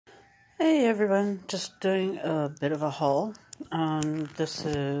Hey everyone, just doing a bit of a haul. This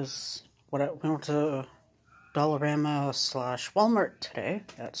is what I went to Dollarama / Walmart today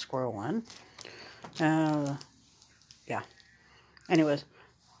at Square One. Yeah. Anyways,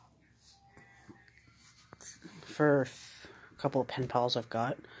 for a couple of pen pals I've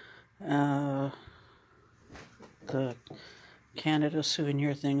got, the Canada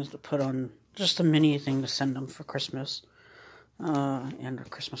souvenir things to put on, just a mini thing to send them for Christmas. And a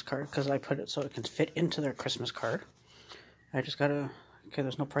Christmas card, because I put it so it can fit into their Christmas card. I just gotta, okay,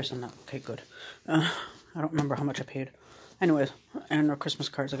 there's no price on that, okay, good. I don't remember how much I paid. Anyways, and their Christmas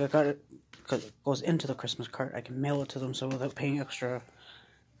cards, like I got it, because it goes into the Christmas card, I can mail it to them, so without paying extra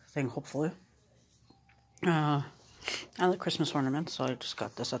thing, hopefully. I like Christmas ornaments, so I just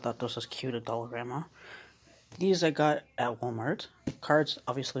got this. I thought this was cute at Dollarama. These I got at Walmart. Cards,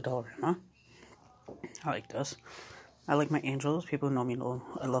 obviously Dollarama. I like this. I like my angels. People who know me know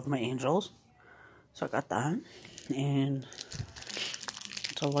I love my angels. So I got that. And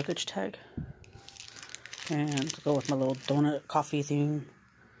it's a luggage tag. And to go with my little donut coffee theme.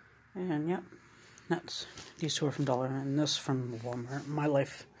 And yeah, that's these two are from Dollar and this from Walmart. My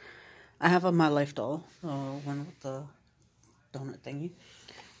Life. I have a My Life doll. One with the donut thingy.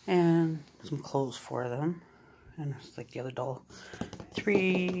 And some clothes for them. And it's like the other doll.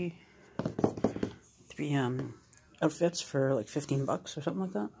 Three outfits for like $15 or something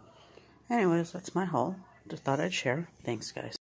like that. Anyways, that's my haul. Just thought I'd share. Thanks, guys.